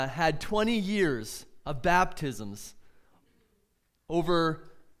had 20 years of baptisms, over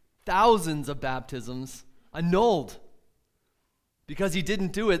thousands of baptisms, annulled because he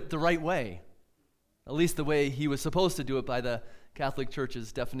didn't do it the right way, at least the way he was supposed to do it by the Catholic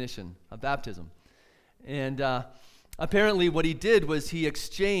Church's definition of baptism. And apparently what he did was he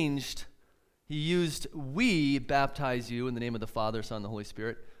used "we baptize you in the name of the Father, Son, and the Holy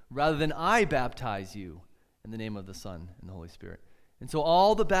Spirit," rather than "I baptize you in the name of the Son and the Holy Spirit." And so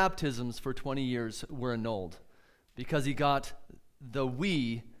all the baptisms for 20 years were annulled because he got the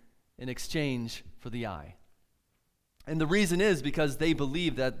 "we" in exchange for the "I." And the reason is because they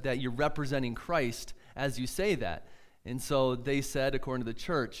believe that you're representing Christ as you say that. And so they said, according to the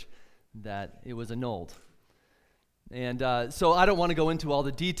church, that it was annulled. And so I don't want to go into all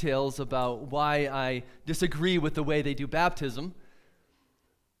the details about why I disagree with the way they do baptism.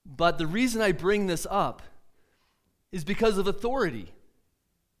 But the reason I bring this up is because of authority.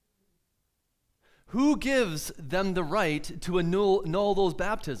 Who gives them the right to annul those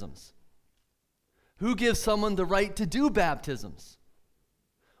baptisms? Who gives someone the right to do baptisms?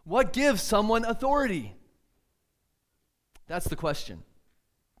 What gives someone authority? That's the question.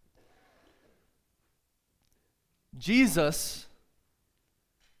 Jesus,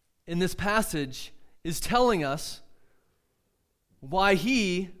 in this passage, is telling us why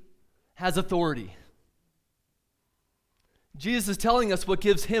he has authority. Jesus is telling us what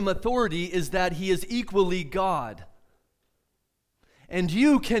gives him authority is that he is equally God. And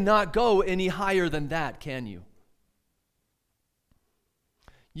you cannot go any higher than that, can you?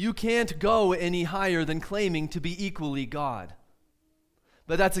 You can't go any higher than claiming to be equally God.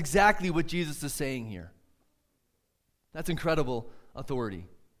 But that's exactly what Jesus is saying here. That's incredible authority.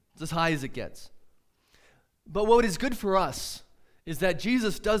 It's as high as it gets. But what is good for us is that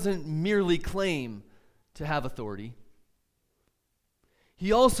Jesus doesn't merely claim to have authority.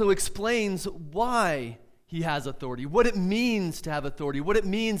 He also explains why he has authority, what it means to have authority, what it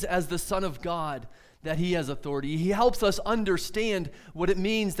means as the Son of God that he has authority. He helps us understand what it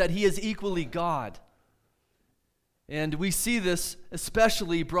means that he is equally God. And we see this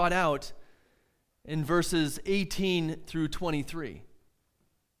especially brought out in verses 18 through 23.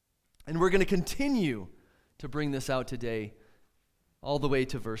 And we're going to continue to bring this out today all the way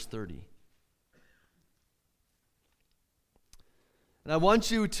to verse 30. And I want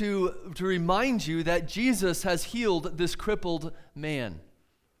you to remind you that Jesus has healed this crippled man,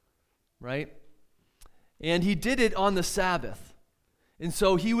 right? And he did it on the Sabbath. And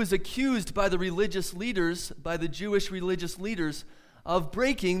so he was accused by the religious leaders, by the Jewish religious leaders, of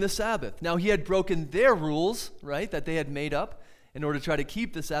breaking the Sabbath. Now, he had broken their rules, right, that they had made up in order to try to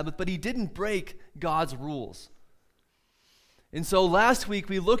keep the Sabbath, but he didn't break God's rules. And so last week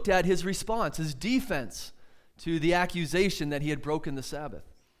we looked at his response, his defense to the accusation that he had broken the Sabbath.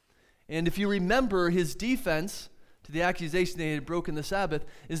 And if you remember, his defense to the accusation that he had broken the Sabbath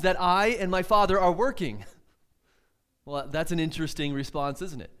is that I and my Father are working. Well, that's an interesting response,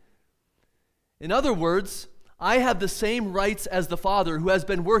 isn't it? In other words, I have the same rights as the Father who has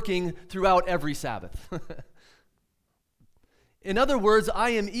been working throughout every Sabbath. In other words, I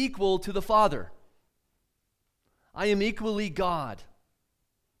am equal to the Father. I am equally God,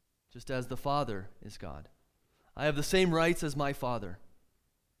 just as the Father is God. I have the same rights as my Father.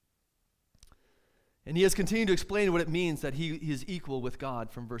 And he has continued to explain what it means that he is equal with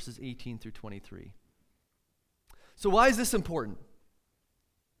God from verses 18 through 23. So why is this important?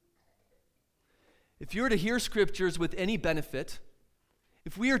 If you were to hear scriptures with any benefit,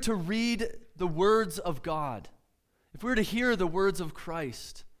 if we are to read the words of God, if we were to hear the words of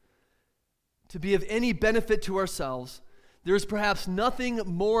Christ, to be of any benefit to ourselves, there is perhaps nothing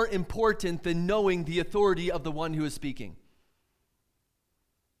more important than knowing the authority of the one who is speaking.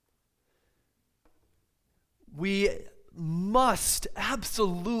 We must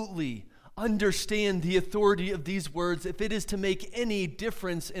absolutely understand the authority of these words if it is to make any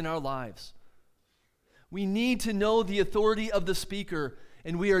difference in our lives. We need to know the authority of the speaker,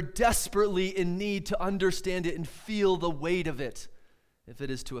 and we are desperately in need to understand it and feel the weight of it if it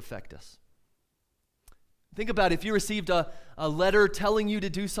is to affect us. Think about it. If you received a letter telling you to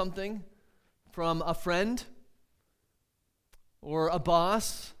do something from a friend or a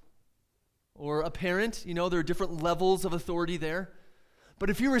boss or a parent, you know, there are different levels of authority there. But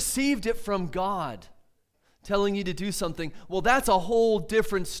if you received it from God telling you to do something, well, that's a whole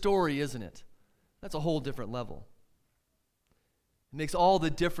different story, isn't it? That's a whole different level. It makes all the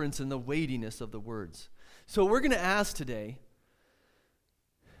difference in the weightiness of the words. So what we're going to ask today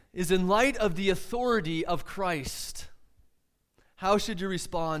is, in light of the authority of Christ, how should you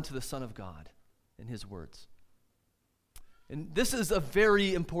respond to the Son of God and his words? And this is a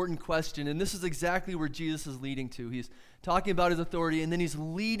very important question, and this is exactly where Jesus is leading to. He's talking about his authority, and then he's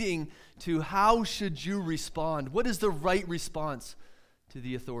leading to how should you respond? What is the right response to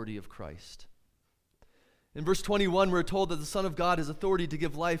the authority of Christ? In verse 21, we're told that the Son of God has authority to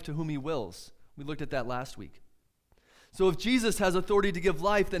give life to whom he wills. We looked at that last week. So if Jesus has authority to give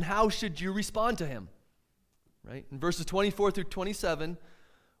life, then how should you respond to him? Right? In verses 24 through 27,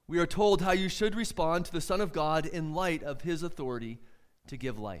 we are told how you should respond to the Son of God in light of his authority to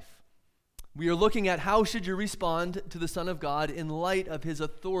give life. We are looking at how should you respond to the Son of God in light of his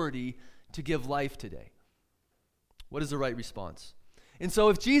authority to give life today. What is the right response? And so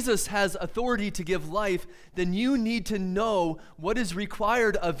if Jesus has authority to give life, then you need to know what is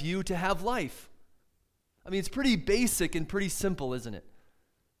required of you to have life. I mean, it's pretty basic and pretty simple, isn't it?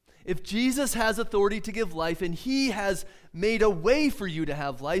 If Jesus has authority to give life and he has made a way for you to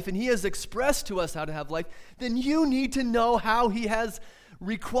have life and he has expressed to us how to have life, then you need to know how he has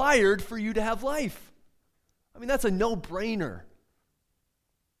required for you to have life. I mean, that's a no-brainer.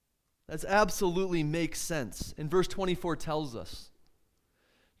 That absolutely makes sense. And verse 24 tells us,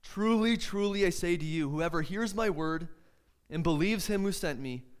 "Truly, truly, I say to you, whoever hears my word and believes him who sent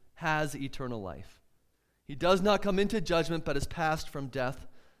me has eternal life. He does not come into judgment, but is passed from death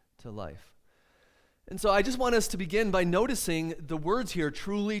to life." And so I just want us to begin by noticing the words here,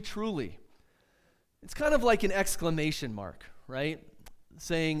 truly, truly. It's kind of like an exclamation mark, right?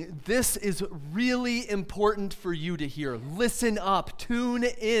 Saying, this is really important for you to hear. Listen up, tune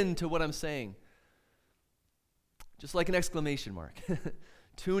in to what I'm saying. Just like an exclamation mark.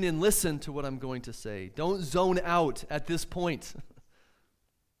 Tune in, listen to what I'm going to say. Don't zone out at this point.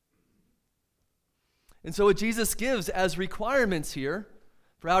 And so what Jesus gives as requirements here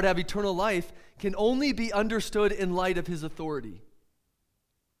for how to have eternal life can only be understood in light of his authority.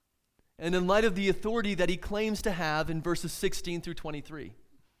 And in light of the authority that he claims to have in verses 16 through 23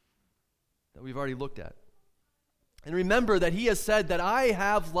 that we've already looked at. And remember that he has said that I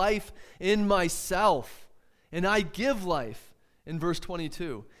have life in myself and I give life in verse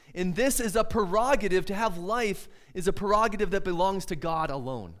 22. And this is a prerogative. To have life is a prerogative that belongs to God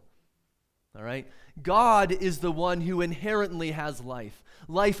alone. All right? God is the one who inherently has life.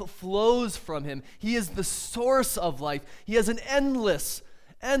 Life flows from him. He is the source of life. He has an endless,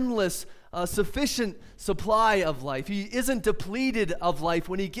 sufficient supply of life. He isn't depleted of life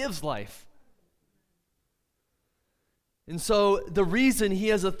when he gives life. And so the reason he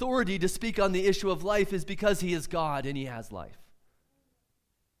has authority to speak on the issue of life is because he is God and he has life.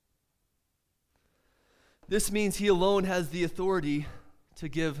 This means he alone has the authority to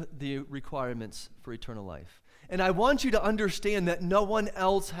give the requirements for eternal life. And I want you to understand that no one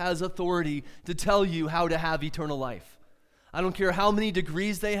else has authority to tell you how to have eternal life. I don't care how many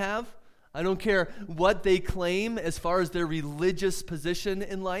degrees they have. I don't care what they claim as far as their religious position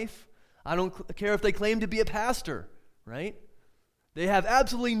in life. I don't care if they claim to be a pastor, right? They have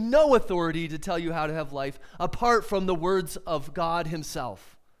absolutely no authority to tell you how to have life apart from the words of God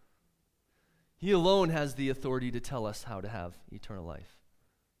himself. He alone has the authority to tell us how to have eternal life.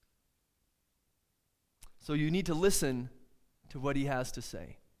 So you need to listen to what he has to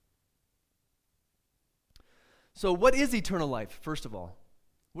say. So what is eternal life, first of all?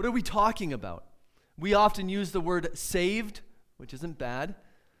 What are we talking about? We often use the word saved, which isn't bad,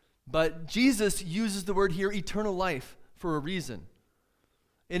 but Jesus uses the word here eternal life for a reason.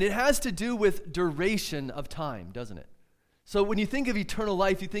 And it has to do with duration of time, doesn't it? So when you think of eternal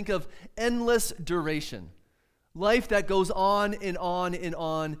life, you think of endless duration. Life that goes on and on and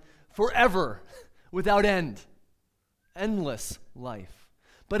on forever, without end. Endless life.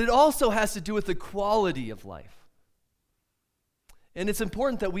 But it also has to do with the quality of life. And it's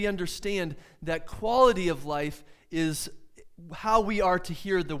important that we understand that quality of life is how we are to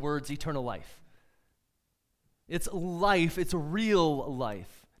hear the words eternal life. It's life, it's real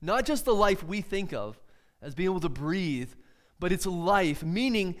life. Not just the life we think of as being able to breathe, but it's life,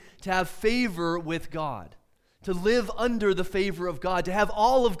 meaning to have favor with God, to live under the favor of God, to have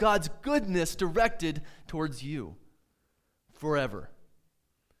all of God's goodness directed towards you forever.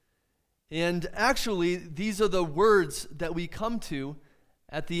 And actually, these are the words that we come to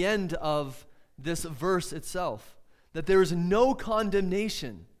at the end of this verse itself, that there is no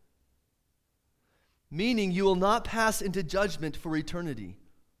condemnation, meaning you will not pass into judgment for eternity.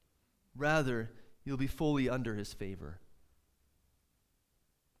 Rather, you'll be fully under his favor.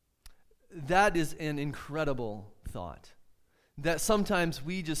 That is an incredible thought that sometimes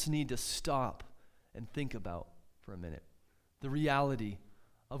we just need to stop and think about for a minute. The reality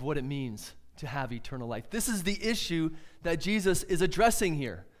of what it means to have eternal life. This is the issue that Jesus is addressing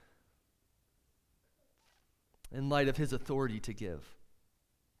here. in light of his authority to give.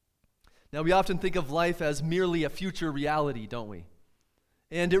 Now, we often think of life as merely a future reality, don't we?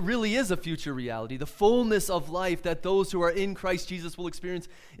 And it really is a future reality. The fullness of life that those who are in Christ Jesus will experience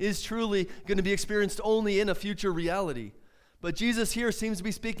is truly going to be experienced only in a future reality. But Jesus here seems to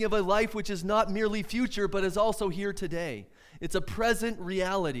be speaking of a life which is not merely future, but is also here today. It's a present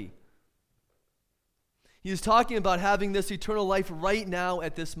reality. He is talking about having this eternal life right now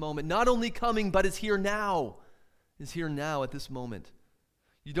at this moment. Not only coming, but is here now. Is here now at this moment.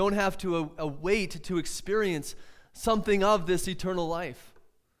 You don't have to wait to experience something of this eternal life.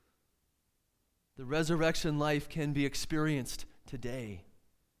 The resurrection life can be experienced today.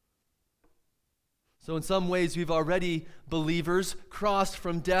 So in some ways, we've already, believers, crossed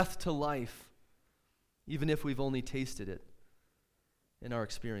from death to life, even if we've only tasted it in our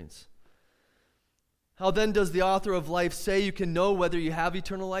experience. How then does the author of life say you can know whether you have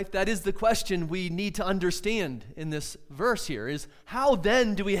eternal life? That is the question we need to understand in this verse here, is how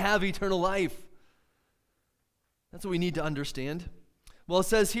then do we have eternal life? That's what we need to understand. Well, it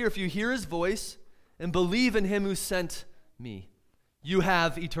says here, if you hear his voice and believe in him who sent me, you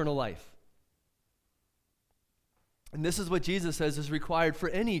have eternal life. And this is what Jesus says is required for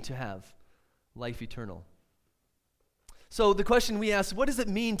any to have life eternal. So the question we ask, what does it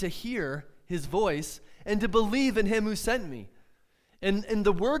mean to hear his voice and to believe in him who sent me? And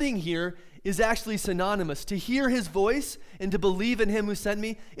the wording here is actually synonymous. To hear his voice and to believe in him who sent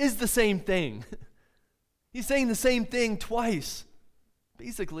me is the same thing. He's saying the same thing twice,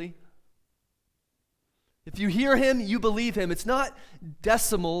 basically. If you hear him, you believe him. It's not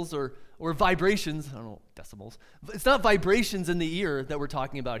decimals or vibrations. I don't know, decimals. It's not vibrations in the ear that we're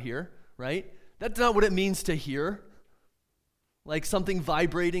talking about here, right? That's not what it means to hear. Like something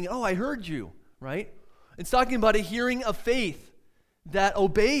vibrating. Oh, I heard you, right? It's talking about a hearing of faith that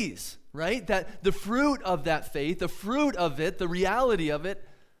obeys, right? That the fruit of that faith, the fruit of it, the reality of it,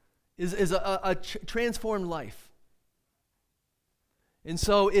 is a transformed life. And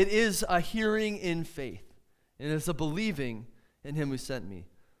so it is a hearing in faith. And it's a believing in him who sent me,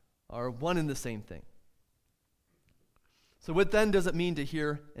 are one and the same thing. So what then does it mean to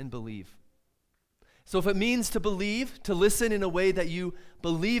hear and believe? So if it means to believe, to listen in a way that you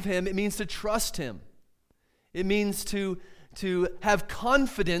believe him, it means to trust him. It means to have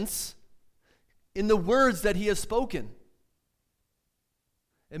confidence in the words that he has spoken.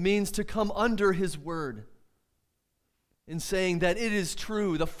 It means to come under his word in saying that it is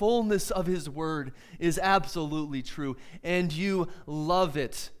true. The fullness of his word is absolutely true. And you love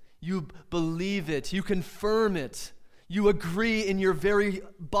it. You believe it. You confirm it. You agree in your very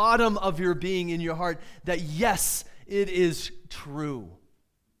bottom of your being, in your heart, that yes, it is true.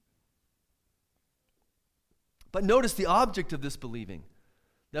 But notice the object of this believing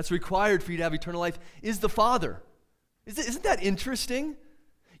that's required for you to have eternal life is the Father. Isn't that interesting?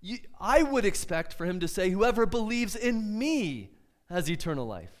 I would expect for him to say, whoever believes in me has eternal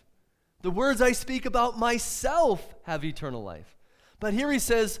life. The words I speak about myself have eternal life. But here he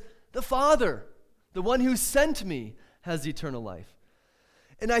says, the Father, the one who sent me, has eternal life.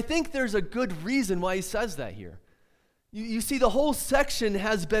 And I think there's a good reason why he says that here. You see, the whole section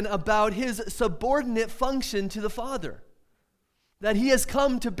has been about his subordinate function to the Father. That he has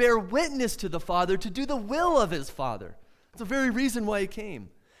come to bear witness to the Father, to do the will of his Father. That's the very reason why he came.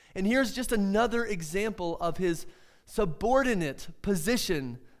 And here's just another example of his subordinate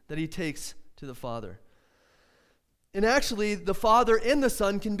position that he takes to the Father. And actually, the Father and the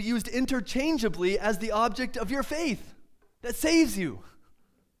Son can be used interchangeably as the object of your faith that saves you.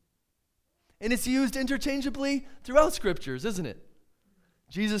 And it's used interchangeably throughout Scriptures, isn't it?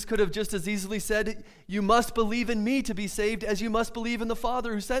 Jesus could have just as easily said, you must believe in me to be saved as you must believe in the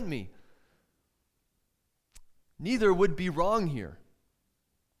Father who sent me. Neither would be wrong here.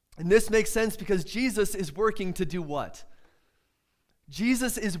 And this makes sense because Jesus is working to do what?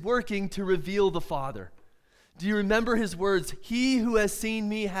 Jesus is working to reveal the Father. Do you remember his words? He who has seen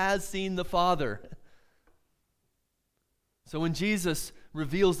me has seen the Father. So when Jesus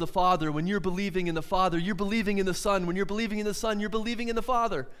reveals the Father, when you're believing in the Father, you're believing in the Son. When you're believing in the Son, you're believing in the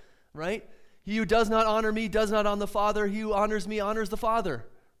Father, right? He who does not honor me does not honor the Father. He who honors me honors the Father,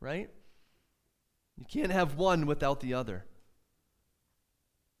 right? You can't have one without the other.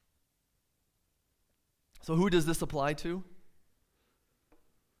 So who does this apply to?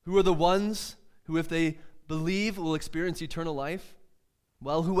 Who are the ones who, if they believe, will experience eternal life?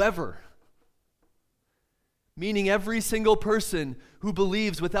 Well, whoever. Meaning every single person who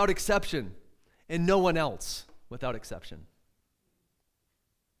believes without exception, and no one else without exception.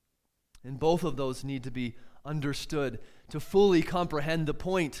 And both of those need to be understood to fully comprehend the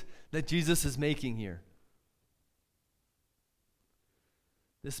point that Jesus is making here.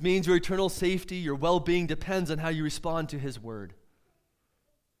 This means your eternal safety, your well-being depends on how you respond to his word.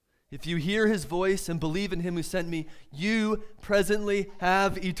 If you hear his voice and believe in him who sent me, you presently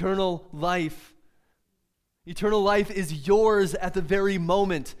have eternal life. Eternal life is yours at the very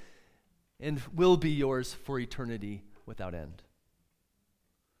moment and will be yours for eternity without end.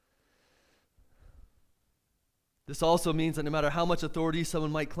 This also means that no matter how much authority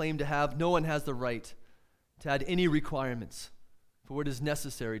someone might claim to have, no one has the right to add any requirements for what is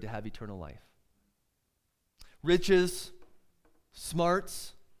necessary to have eternal life. Riches,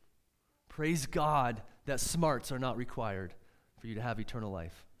 smarts, praise God that smarts are not required for you to have eternal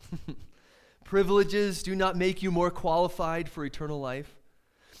life. Privileges do not make you more qualified for eternal life.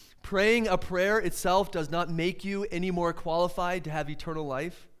 Praying a prayer itself does not make you any more qualified to have eternal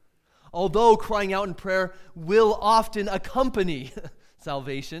life. Although crying out in prayer will often accompany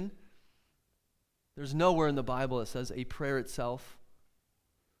salvation, there's nowhere in the Bible that says a prayer itself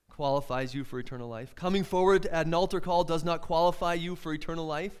qualifies you for eternal life. Coming forward at an altar call does not qualify you for eternal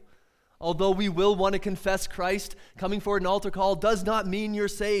life. Although we will want to confess Christ, coming forward at an altar call does not mean you're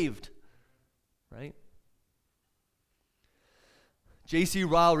saved. Right? J.C.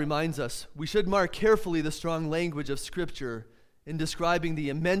 Ryle reminds us, we should mark carefully the strong language of Scripture in describing the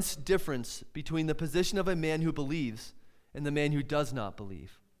immense difference between the position of a man who believes and the man who does not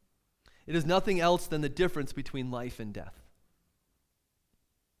believe. It is nothing else than the difference between life and death.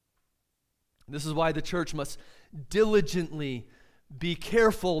 This is why the church must diligently be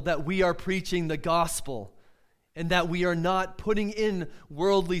careful that we are preaching the gospel and that we are not putting in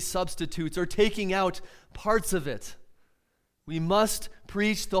worldly substitutes or taking out parts of it. We must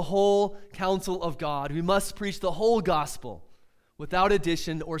preach the whole counsel of God. We must preach the whole gospel without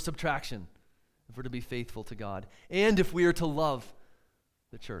addition or subtraction if we're to be faithful to God and if we are to love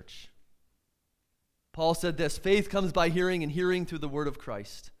the church. Paul said this, faith comes by hearing and hearing through the word of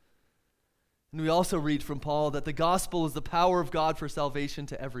Christ. And we also read from Paul that the gospel is the power of God for salvation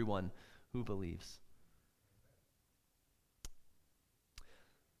to everyone who believes.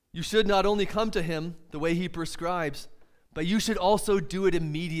 You should not only come to him the way he prescribes, but you should also do it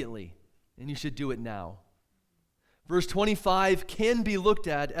immediately, and you should do it now. Verse 25 can be looked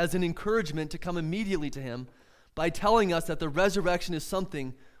at as an encouragement to come immediately to him by telling us that the resurrection is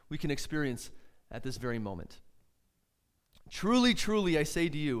something we can experience at this very moment. Truly, truly, I say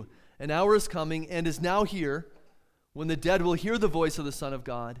to you, an hour is coming and is now here when the dead will hear the voice of the Son of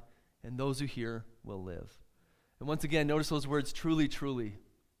God, and those who hear will live. And once again, notice those words, truly, truly,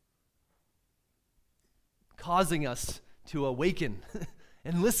 causing us to awaken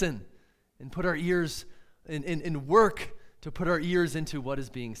and listen and put our ears and work to put our ears into what is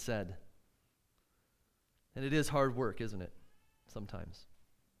being said. And it is hard work, isn't it? Sometimes.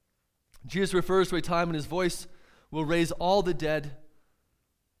 Jesus refers to a time when his voice will raise all the dead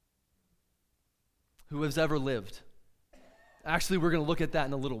who has ever lived. Actually, we're going to look at that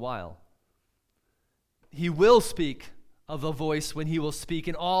in a little while. He will speak of a voice when he will speak,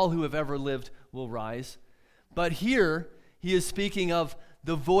 and all who have ever lived will rise. But here, he is speaking of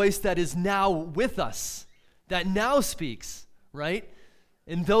the voice that is now with us, that now speaks, right?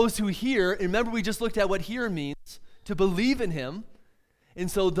 And those who hear, and remember we just looked at what hear means, to believe in him. And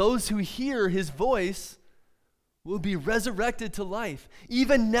so those who hear his voice will be resurrected to life.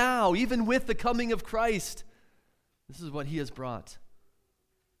 Even now, even with the coming of Christ, this is what he has brought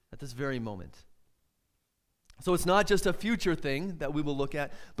at this very moment. So it's not just a future thing that we will look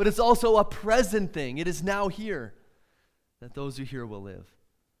at, but it's also a present thing. It is now here that those who hear will live.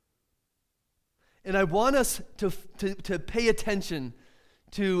 And I want us to pay attention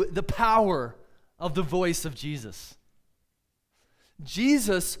to the power of the voice of Jesus.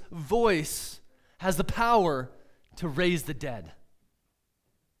 Jesus' voice has the power to raise the dead.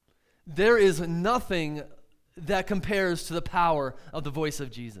 There is nothing that compares to the power of the voice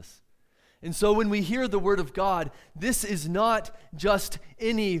of Jesus. And so when we hear the word of God, this is not just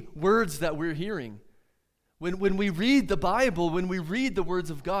any words that we're hearing. When we read the Bible, when we read the words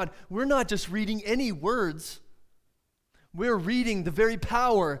of God, we're not just reading any words. We're reading the very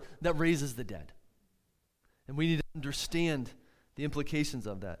power that raises the dead. And we need to understand the implications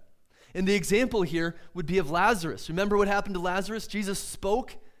of that. And the example here would be of Lazarus. Remember what happened to Lazarus? Jesus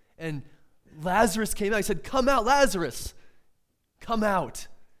spoke, and Lazarus came out. He said, "Come out, Lazarus. Come out."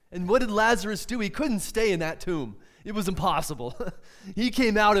 And what did Lazarus do? He couldn't stay in that tomb. It was impossible. He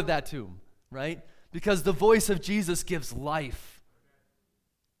came out of that tomb, right? Because the voice of Jesus gives life.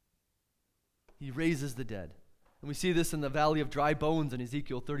 He raises the dead. And we see this in the valley of dry bones in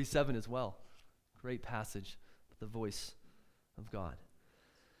Ezekiel 37 as well. Great passage, the voice of God.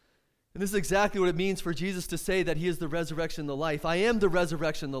 And this is exactly what it means for Jesus to say that he is the resurrection and the life. I am the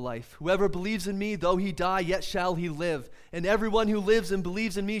resurrection and the life. Whoever believes in me, though he die, yet shall he live. And everyone who lives and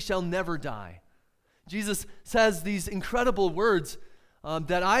believes in me shall never die. Jesus says these incredible words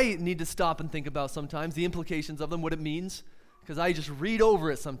that I need to stop and think about sometimes, the implications of them, what it means, because I just read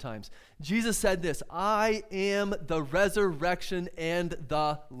over it sometimes. Jesus said this, I am the resurrection and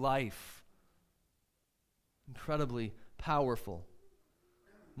the life. Incredibly powerful.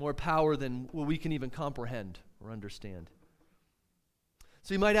 More power than what we can even comprehend or understand.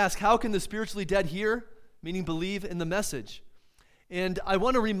 So you might ask, how can the spiritually dead hear, meaning believe in the message? And I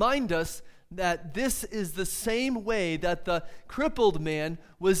want to remind us that this is the same way that the crippled man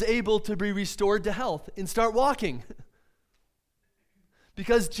was able to be restored to health and start walking.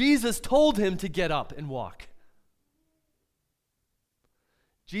 Because Jesus told him to get up and walk.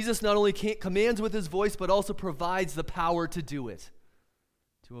 Jesus not only commands with his voice, but also provides the power to do it,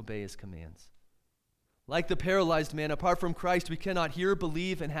 to obey his commands. Like the paralyzed man, apart from Christ, we cannot hear,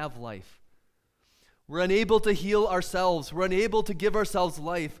 believe, and have life. We're unable to heal ourselves. We're unable to give ourselves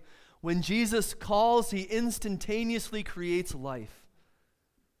life. When Jesus calls, he instantaneously creates life.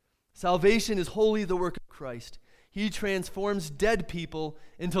 Salvation is wholly the work of Christ. He transforms dead people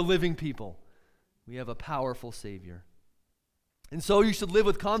into living people. We have a powerful Savior. And so you should live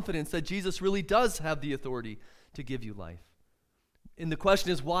with confidence that Jesus really does have the authority to give you life. And the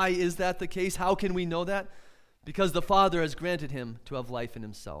question is, why is that the case? How can we know that? Because the Father has granted him to have life in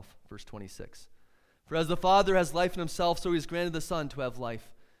himself. Verse 26. For as the Father has life in himself, so he has granted the Son to have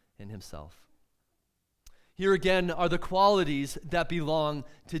life in himself. Here again are the qualities that belong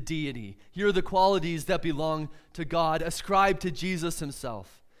to deity. Here are the qualities that belong to God, ascribed to Jesus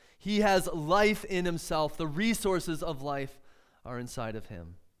himself. He has life in himself. The resources of life are inside of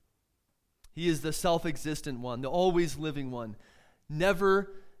him. He is the self-existent one, the always living one,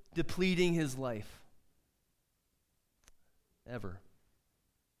 never depleting his life. Ever.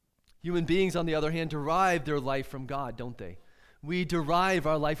 Human beings, on the other hand, derive their life from God, don't they? We derive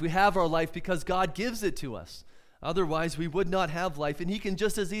our life. We have our life because God gives it to us. Otherwise, we would not have life, and he can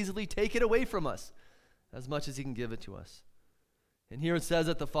just as easily take it away from us as much as he can give it to us. And here it says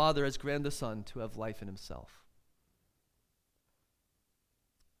that the Father has granted the Son to have life in himself.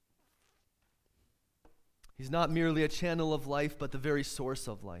 He's not merely a channel of life, but the very source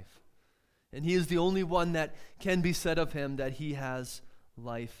of life. And he is the only one that can be said of him that he has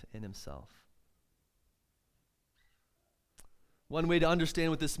life in himself. One way to understand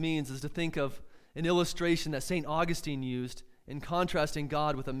what this means is to think of an illustration that St. Augustine used in contrasting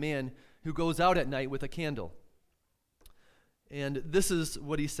God with a man who goes out at night with a candle. And this is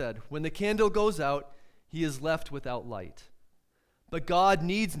what he said. When the candle goes out, he is left without light. But God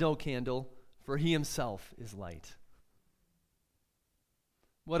needs no candle, for he himself is light.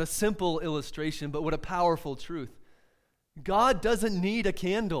 What a simple illustration, but what a powerful truth. God doesn't need a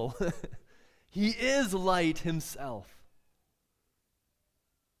candle. He is light himself.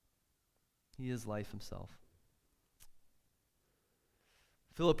 He is life himself.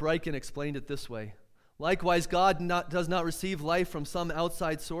 Philip Ryken explained it this way. Likewise, God does not receive life from some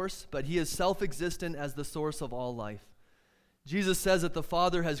outside source, but he is self-existent as the source of all life. Jesus says that the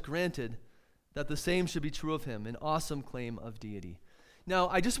Father has granted that the same should be true of him, an awesome claim of deity. Now,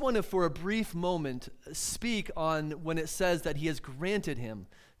 I just want to, for a brief moment, speak on when it says that he has granted him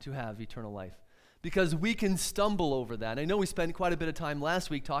to have eternal life, because we can stumble over that. I know we spent quite a bit of time last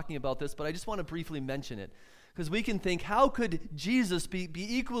week talking about this, but I just want to briefly mention it, because we can think, how could Jesus be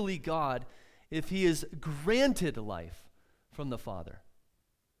equally God if he is granted life from the Father?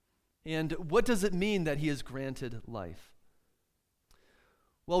 And what does it mean that he is granted life?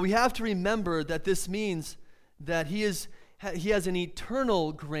 Well, we have to remember that this means that he has an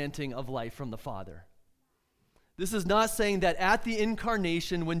eternal granting of life from the Father. This is not saying that at the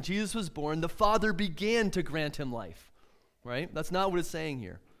incarnation, when Jesus was born, the Father began to grant him life, right? That's not what it's saying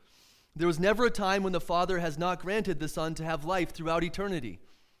here. There was never a time when the Father has not granted the Son to have life throughout eternity,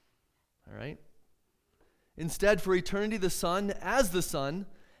 all right? Instead, for eternity, the Son, as the Son,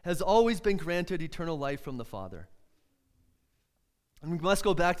 has always been granted eternal life from the Father. And we must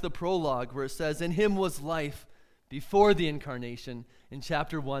go back to the prologue where it says, in him was life before the incarnation, in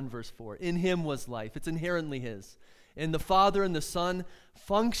chapter 1, verse 4. In him was life. It's inherently his. And the Father and the Son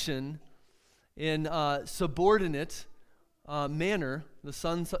function in subordinate manner. The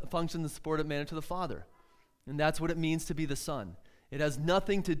Son functions in subordinate manner to the Father. And that's what it means to be the Son. It has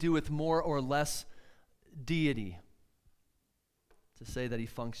nothing to do with more or less deity, to say that he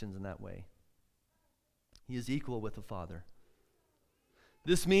functions in that way. He is equal with the Father.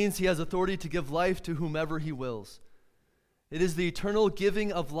 This means he has authority to give life to whomever he wills. It is the eternal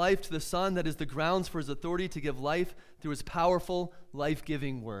giving of life to the Son that is the grounds for his authority to give life through his powerful,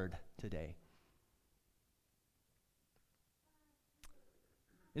 life-giving word today.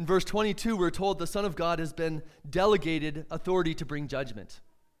 In verse 22, we're told the Son of God has been delegated authority to bring judgment.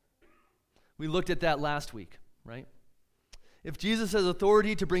 We looked at that last week, right? If Jesus has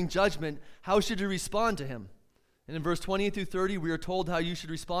authority to bring judgment, how should you respond to him? And in verse 20 through 30, we are told how you should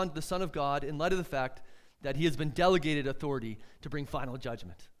respond to the Son of God in light of the fact that he has been delegated authority to bring final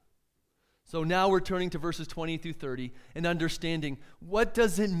judgment. So now we're turning to verses 20 through 30 and understanding, what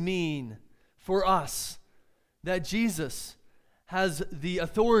does it mean for us that Jesus has the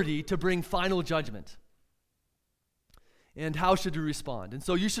authority to bring final judgment? And how should we respond? And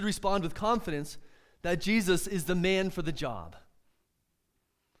so you should respond with confidence that Jesus is the man for the job,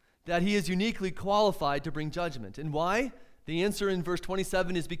 that he is uniquely qualified to bring judgment. And why? The answer in verse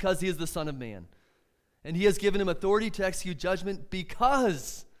 27 is because he is the Son of Man. And he has given him authority to execute judgment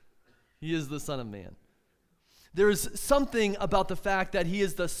because he is the Son of Man. There is something about the fact that he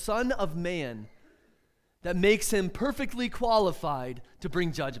is the Son of Man that makes him perfectly qualified to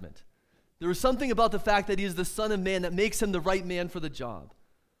bring judgment. There is something about the fact that he is the Son of Man that makes him the right man for the job.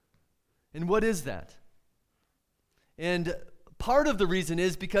 And what is that? And part of the reason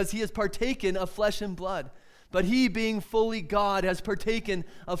is because he has partaken of flesh and blood. But he, being fully God, has partaken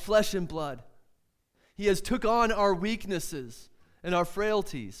of flesh and blood. He has took on our weaknesses and our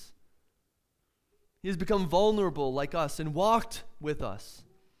frailties. He has become vulnerable like us and walked with us.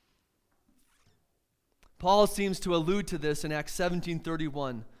 Paul seems to allude to this in Acts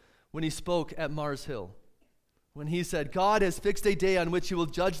 17:31 when he spoke at Mars Hill, when he said, God has fixed a day on which he will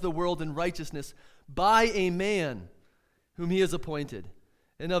judge the world in righteousness by a man whom he has appointed.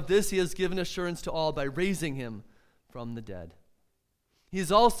 And of this he has given assurance to all by raising him from the dead. He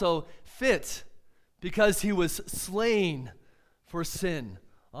is also fit because he was slain for sin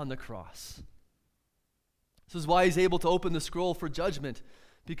on the cross. This is why he's able to open the scroll for judgment,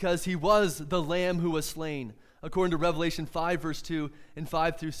 because he was the Lamb who was slain, according to Revelation 5, verse 2, and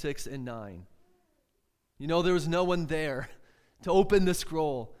 5 through 6 and 9. You know, there was no one there to open the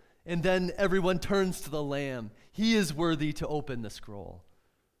scroll, and then everyone turns to the Lamb. He is worthy to open the scroll.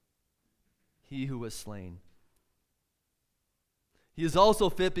 He who was slain. He is also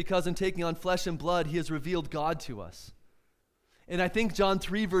fit because in taking on flesh and blood, he has revealed God to us. And I think John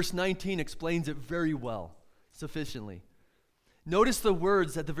 3, verse 19 explains it very well, sufficiently. Notice the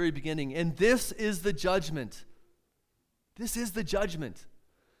words at the very beginning, and this is the judgment. This is the judgment.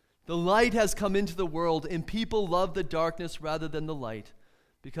 The light has come into the world, and people love the darkness rather than the light,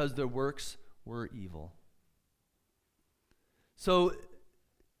 because their works were evil. So,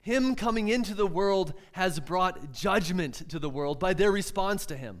 him coming into the world has brought judgment to the world by their response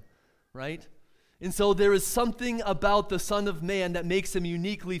to him, right? And so there is something about the Son of Man that makes him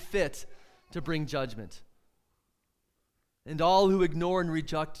uniquely fit to bring judgment. And all who ignore and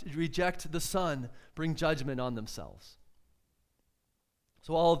reject the Son bring judgment on themselves.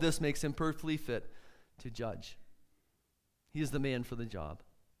 So all of this makes him perfectly fit to judge. He is the man for the job.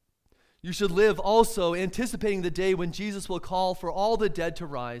 You should live also anticipating the day when Jesus will call for all the dead to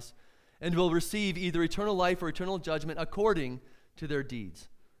rise and will receive either eternal life or eternal judgment according to their deeds,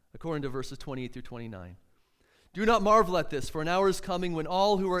 according to verses 28 through 29. Do not marvel at this, for an hour is coming when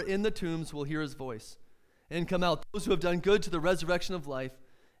all who are in the tombs will hear his voice and come out, those who have done good to the resurrection of life,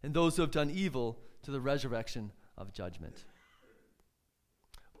 and those who have done evil to the resurrection of judgment.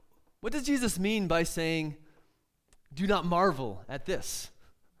 What does Jesus mean by saying, do not marvel at this?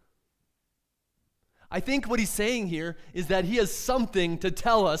 I think what he's saying here is that he has something to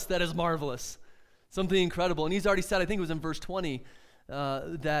tell us that is marvelous, something incredible. And he's already said, I think it was in verse 20,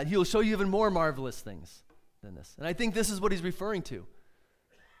 that he'll show you even more marvelous things than this. And I think this is what he's referring to.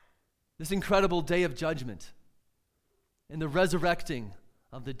 This incredible day of judgment and the resurrecting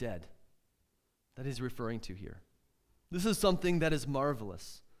of the dead that he's referring to here. This is something that is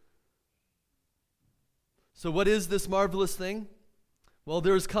marvelous. So what is this marvelous thing? Well,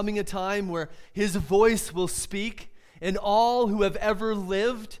 there is coming a time where his voice will speak, and all who have ever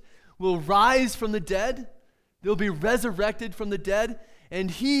lived will rise from the dead. They'll be resurrected from the dead,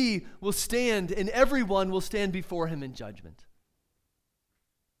 and he will stand, and everyone will stand before him in judgment.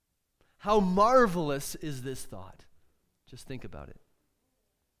 How marvelous is this thought? Just think about it.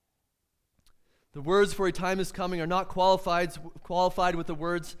 The words "for a time is coming" are not qualified with the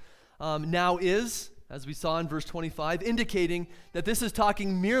words "now is," as we saw in verse 25, indicating that this is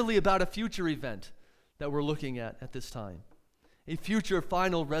talking merely about a future event that we're looking at this time. A future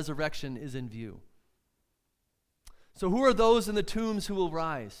final resurrection is in view. So who are those in the tombs who will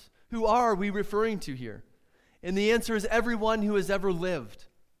rise? Who are we referring to here? And the answer is everyone who has ever lived.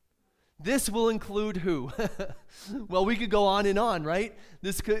 This will include who? Well, we could go on and on, right?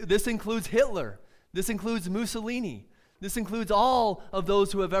 This includes Hitler. This includes Mussolini. This includes all of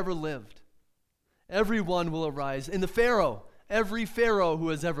those who have ever lived. Everyone will arise. And the Pharaoh, every Pharaoh who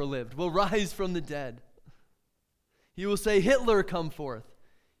has ever lived, will rise from the dead. He will say, Hitler, come forth.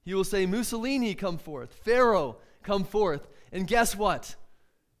 He will say, Mussolini, come forth. Pharaoh, come forth. And guess what?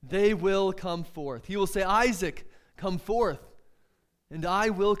 They will come forth. He will say, Isaac, come forth. And I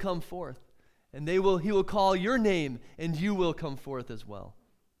will come forth. And he will call your name, and you will come forth as well.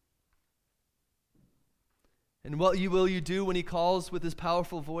 And what will you do when he calls with his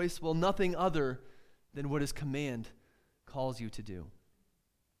powerful voice? Well, nothing other than what his command calls you to do.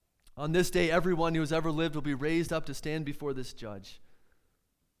 On this day, everyone who has ever lived will be raised up to stand before this judge.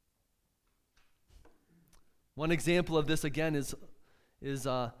 One example of this, again, is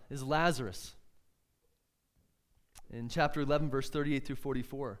Lazarus. In chapter 11, verse 38 through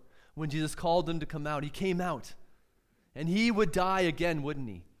 44, when Jesus called him to come out, he came out. And he would die again, wouldn't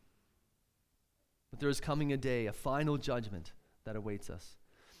he? But there is coming a day, a final judgment that awaits us.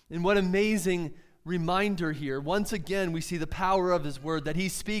 And what amazing reminder here. Once again, we see the power of his word, that he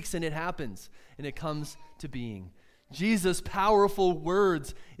speaks and it happens, and it comes to being. Jesus' powerful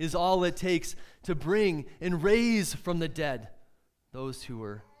words is all it takes to bring and raise from the dead those who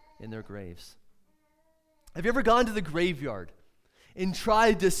were in their graves. Have you ever gone to the graveyard and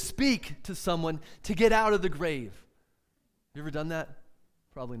tried to speak to someone to get out of the grave? Have you ever done that?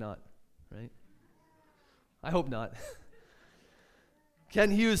 Probably not, right? I hope not.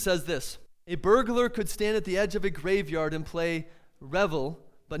 Ken Hughes says this: a burglar could stand at the edge of a graveyard and play revel,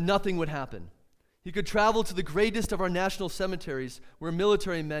 but nothing would happen. He could travel to the greatest of our national cemeteries, where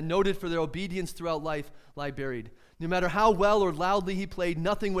military men, noted for their obedience throughout life, lie buried. No matter how well or loudly he played,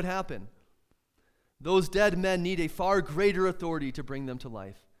 nothing would happen. Those dead men need a far greater authority to bring them to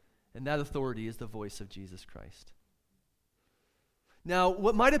life, and that authority is the voice of Jesus Christ. Now,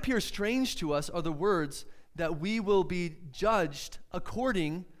 what might appear strange to us are the words that we will be judged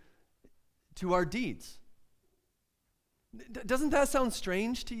according to our deeds. Doesn't that sound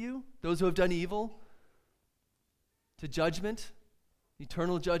strange to you? Those who have done evil, to judgment,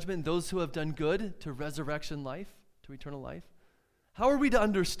 eternal judgment, and those who have done good, to resurrection life, to eternal life. How are we to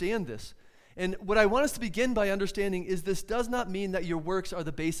understand this? And what I want us to begin by understanding is this does not mean that your works are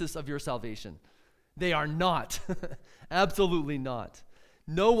the basis of your salvation. They are not. Absolutely not.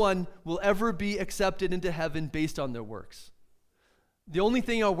 No one will ever be accepted into heaven based on their works. The only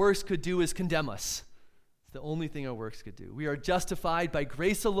thing our works could do is condemn us. It's the only thing our works could do. We are justified by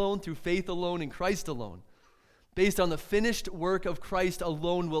grace alone, through faith alone, in Christ alone. Based on the finished work of Christ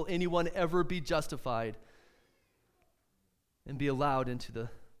alone will anyone ever be justified and be allowed into the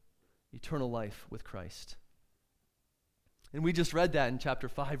eternal life with Christ. And we just read that in chapter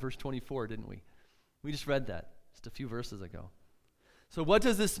 5, verse 24, didn't we? We just read that just a few verses ago. So what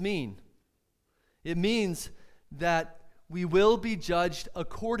does this mean? It means that we will be judged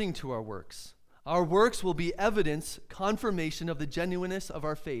according to our works. Our works will be evidence, confirmation of the genuineness of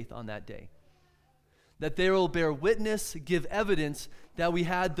our faith on that day. That they will bear witness, give evidence that we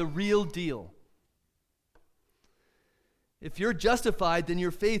had the real deal. If you're justified, then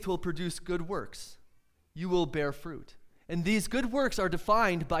your faith will produce good works. You will bear fruit. And these good works are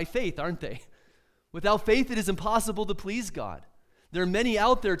defined by faith, aren't they? Without faith, it is impossible to please God. There are many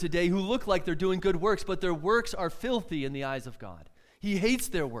out there today who look like they're doing good works, but their works are filthy in the eyes of God. He hates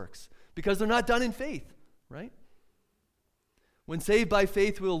their works because they're not done in faith, right? When saved by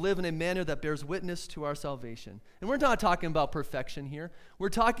faith, we will live in a manner that bears witness to our salvation. And we're not talking about perfection here. We're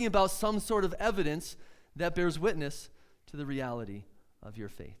talking about some sort of evidence that bears witness to the reality of your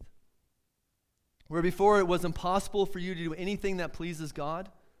faith. Where before it was impossible for you to do anything that pleases God,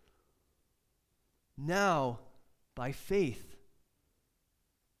 now, by faith,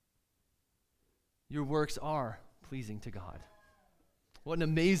 your works are pleasing to God. What an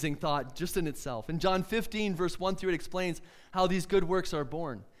amazing thought just in itself. In John 15, verse 1 through 8 explains how these good works are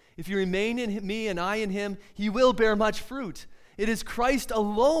born. If you remain in me and I in him, he will bear much fruit. It is Christ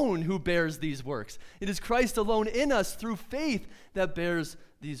alone who bears these works. It is Christ alone in us through faith that bears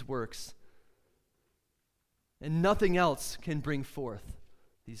these works. And nothing else can bring forth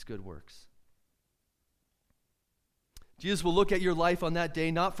these good works. Jesus will look at your life on that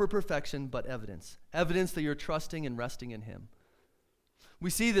day, not for perfection, but evidence. Evidence that you're trusting and resting in him. We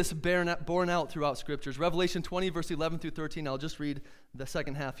see this borne out throughout scriptures. Revelation 20, verse 11 through 13. I'll just read the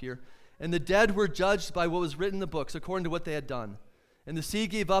second half here. And the dead were judged by what was written in the books, according to what they had done. And the sea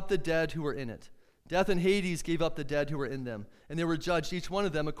gave up the dead who were in it. Death and Hades gave up the dead who were in them. And they were judged, each one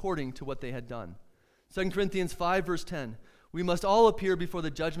of them, according to what they had done. 2 Corinthians 5, verse 10. We must all appear before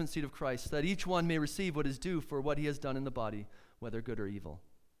the judgment seat of Christ, so that each one may receive what is due for what he has done in the body, whether good or evil.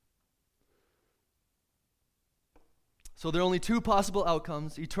 So there are only two possible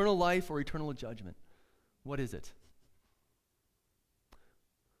outcomes, eternal life or eternal judgment. What is it?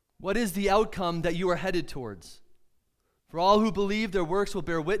 What is the outcome that you are headed towards? For all who believe, their works will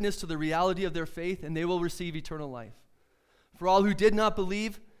bear witness to the reality of their faith, and they will receive eternal life. For all who did not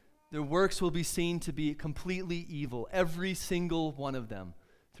believe, their works will be seen to be completely evil, every single one of them,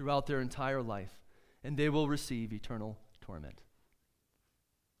 throughout their entire life, and they will receive eternal torment.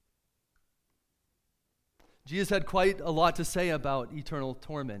 Jesus had quite a lot to say about eternal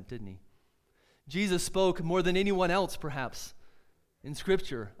torment, didn't he? Jesus spoke more than anyone else, perhaps, in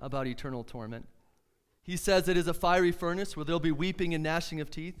Scripture about eternal torment. He says it is a fiery furnace where there'll be weeping and gnashing of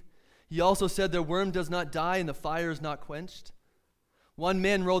teeth. He also said the worm does not die and the fire is not quenched. One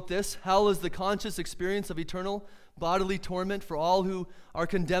man wrote this: hell is the conscious experience of eternal bodily torment for all who are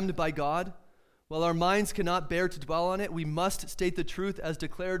condemned by God. While our minds cannot bear to dwell on it, we must state the truth as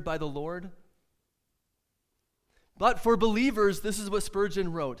declared by the Lord. But for believers, this is what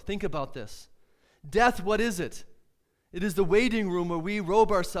Spurgeon wrote. Think about this. Death, what is it? It is the waiting room where we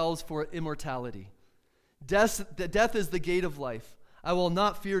robe ourselves for immortality. Death is the gate of life. I will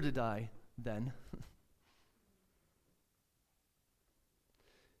not fear to die then.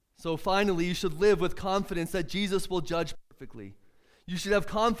 So finally, you should live with confidence that Jesus will judge perfectly. You should have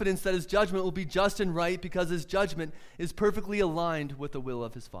confidence that his judgment will be just and right because his judgment is perfectly aligned with the will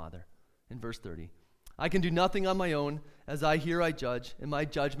of his Father. In verse 30, I can do nothing on my own. As I hear, I judge, and my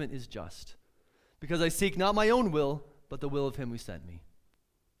judgment is just. Because I seek not my own will, but the will of him who sent me.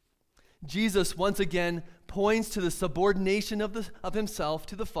 Jesus once again points to the subordination of himself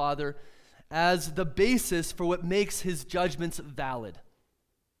to the Father as the basis for what makes his judgments valid.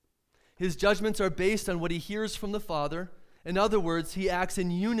 His judgments are based on what he hears from the Father. In other words, he acts in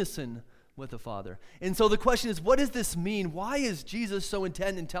unison with the Father. And so the question is, what does this mean? Why is Jesus so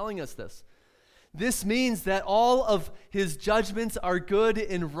intent in telling us this? This means that all of his judgments are good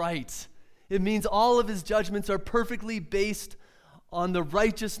and right. It means all of his judgments are perfectly based on the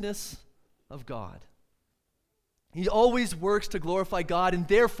righteousness of God. He always works to glorify God, and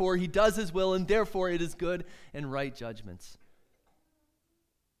therefore he does his will, and therefore it is good and right judgments.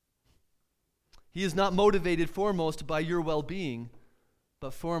 He is not motivated foremost by your well-being,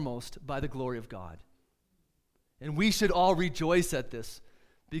 but foremost by the glory of God. And we should all rejoice at this,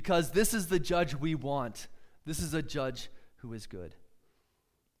 because this is the judge we want. This is a judge who is good.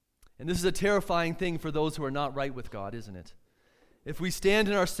 And this is a terrifying thing for those who are not right with God, isn't it? If we stand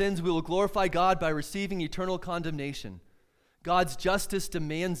in our sins, we will glorify God by receiving eternal condemnation. God's justice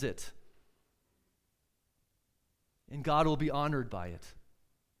demands it. And God will be honored by it.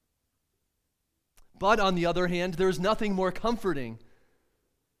 But on the other hand, there is nothing more comforting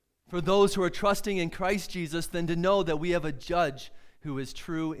for those who are trusting in Christ Jesus than to know that we have a judge who is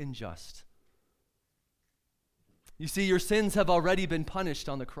true and just. You see, your sins have already been punished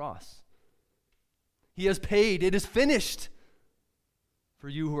on the cross. He has paid. It is finished for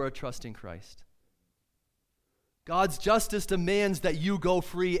you who are trusting Christ. God's justice demands that you go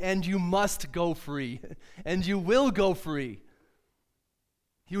free, and you must go free, and you will go free.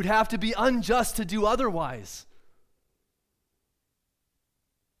 He would have to be unjust to do otherwise.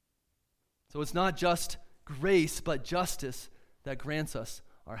 So it's not just grace, but justice that grants us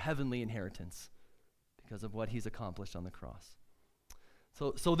our heavenly inheritance because of what he's accomplished on the cross.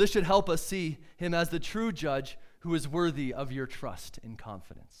 So this should help us see him as the true judge who is worthy of your trust and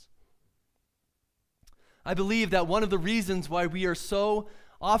confidence. I believe that one of the reasons why we are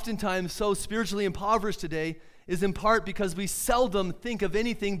oftentimes so spiritually impoverished today is in part because we seldom think of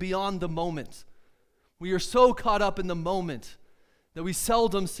anything beyond the moment. We are so caught up in the moment that we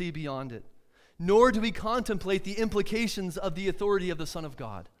seldom see beyond it. Nor do we contemplate the implications of the authority of the Son of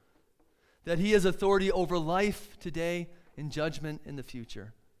God, that he has authority over life today and judgment in the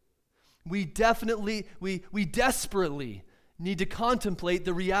future. We desperately need to contemplate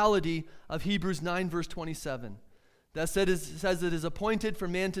the reality of Hebrews 9, verse 27, that says it is appointed for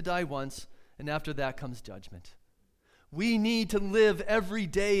man to die once, and after that comes judgment. We need to live every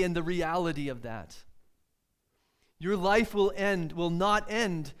day in the reality of that. Your life will not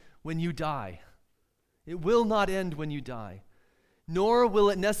end when you die. It will not end when you die. Nor will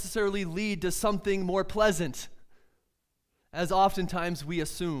it necessarily lead to something more pleasant, as oftentimes we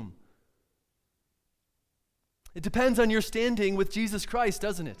assume. It depends on your standing with Jesus Christ,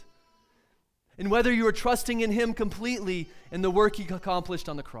 doesn't it? And whether you are trusting in him completely in the work he accomplished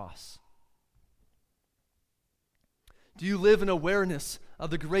on the cross. Do you live in awareness of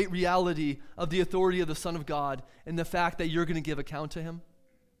the great reality of the authority of the Son of God and the fact that you're going to give account to him?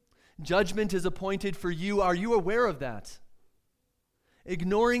 Judgment is appointed for you. Are you aware of that?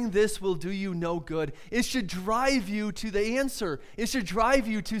 Ignoring this will do you no good. It should drive you to the answer. It should drive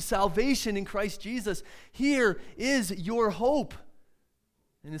you to salvation in Christ Jesus. Here is your hope,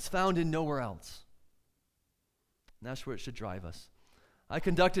 and it's found in nowhere else. And that's where it should drive us. I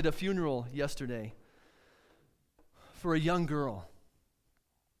conducted a funeral yesterday for a young girl,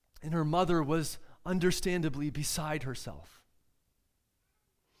 and her mother was understandably beside herself.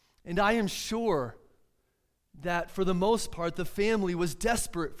 And I am sure that for the most part, the family was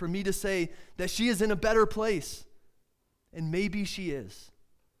desperate for me to say that she is in a better place. And maybe she is.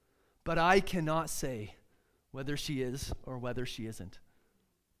 But I cannot say whether she is or whether she isn't.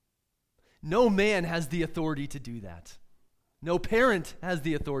 No man has the authority to do that. No parent has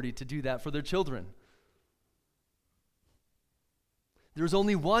the authority to do that for their children. There's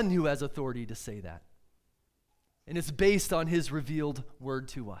only one who has authority to say that. And it's based on his revealed word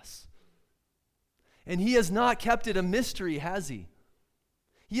to us. And he has not kept it a mystery, has he?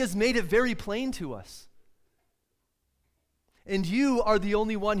 He has made it very plain to us. And you are the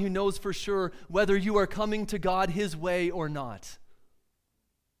only one who knows for sure whether you are coming to God his way or not.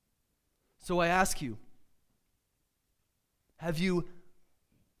 So I ask you, have you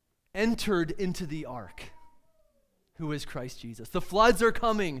entered into the ark, who is Christ Jesus? The floods are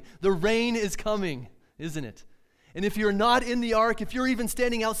coming. The rain is coming, isn't it? And if you're not in the ark, if you're even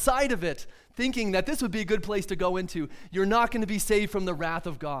standing outside of it, thinking that this would be a good place to go into, you're not going to be saved from the wrath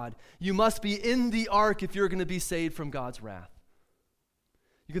of God. You must be in the ark if you're going to be saved from God's wrath.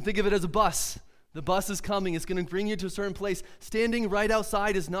 You can think of it as a bus. The bus is coming. It's going to bring you to a certain place. Standing right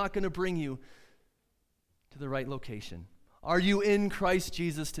outside is not going to bring you to the right location. Are you in Christ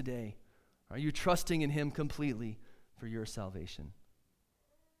Jesus today? Are you trusting in him completely for your salvation?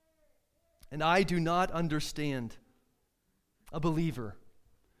 And I do not understand a believer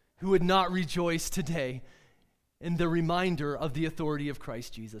who would not rejoice today in the reminder of the authority of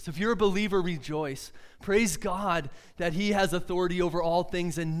Christ Jesus. If you're a believer, rejoice. Praise God that he has authority over all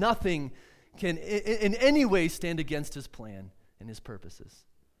things, and nothing can in any way stand against his plan and his purposes.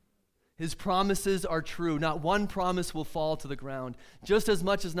 His promises are true. Not one promise will fall to the ground. Just as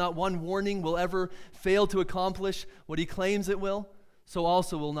much as not one warning will ever fail to accomplish what he claims it will, so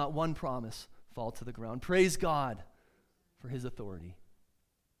also will not one promise fall to the ground. Praise God for his authority.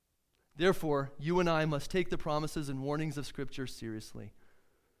 Therefore, you and I must take the promises and warnings of Scripture seriously.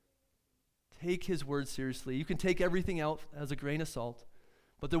 Take his word seriously. You can take everything out as a grain of salt,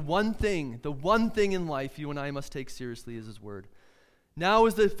 but the one thing in life you and I must take seriously is his word. Now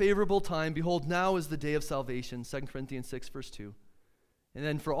is the favorable time. Behold, now is the day of salvation. 2 Corinthians 6, verse 2. And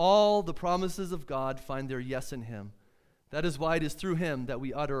then for all the promises of God find their yes in him. That is why it is through him that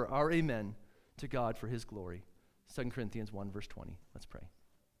we utter our amen to God for his glory. 2 Corinthians 1, verse 20. Let's pray.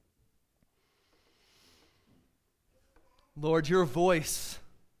 Lord, your voice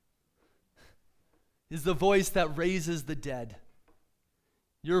is the voice that raises the dead.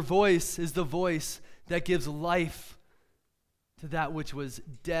 Your voice is the voice that gives life to that which was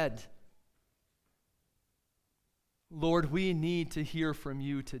dead. Lord, we need to hear from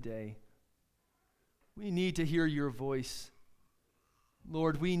you today. We need to hear your voice.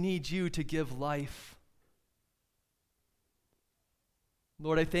 Lord, we need you to give life.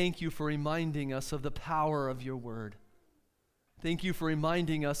 Lord, I thank you for reminding us of the power of your word. Thank you for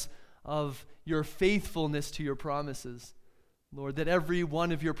reminding us of your faithfulness to your promises. Lord, that every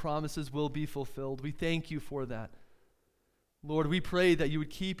one of your promises will be fulfilled. We thank you for that. Lord, we pray that you would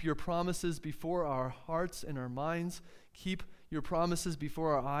keep your promises before our hearts and our minds. Keep your promises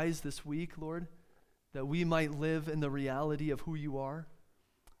before our eyes this week, Lord, that we might live in the reality of who you are.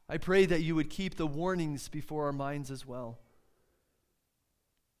 I pray that you would keep the warnings before our minds as well.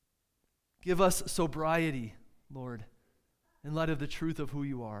 Give us sobriety, Lord, in light of the truth of who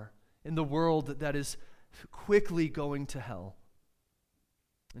you are, in the world that is quickly going to hell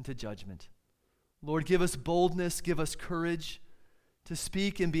and to judgment. Lord, give us boldness, give us courage to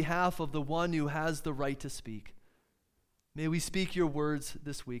speak in behalf of the one who has the right to speak. May we speak your words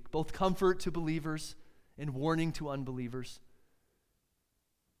this week, both comfort to believers and warning to unbelievers.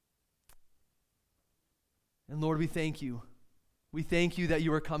 And Lord, we thank you. We thank you that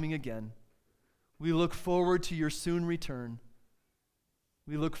you are coming again. We look forward to your soon return.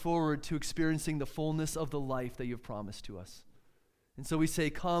 We look forward to experiencing the fullness of the life that you have promised to us. And so we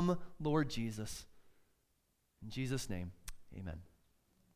say, come, Lord Jesus. In Jesus' name, amen.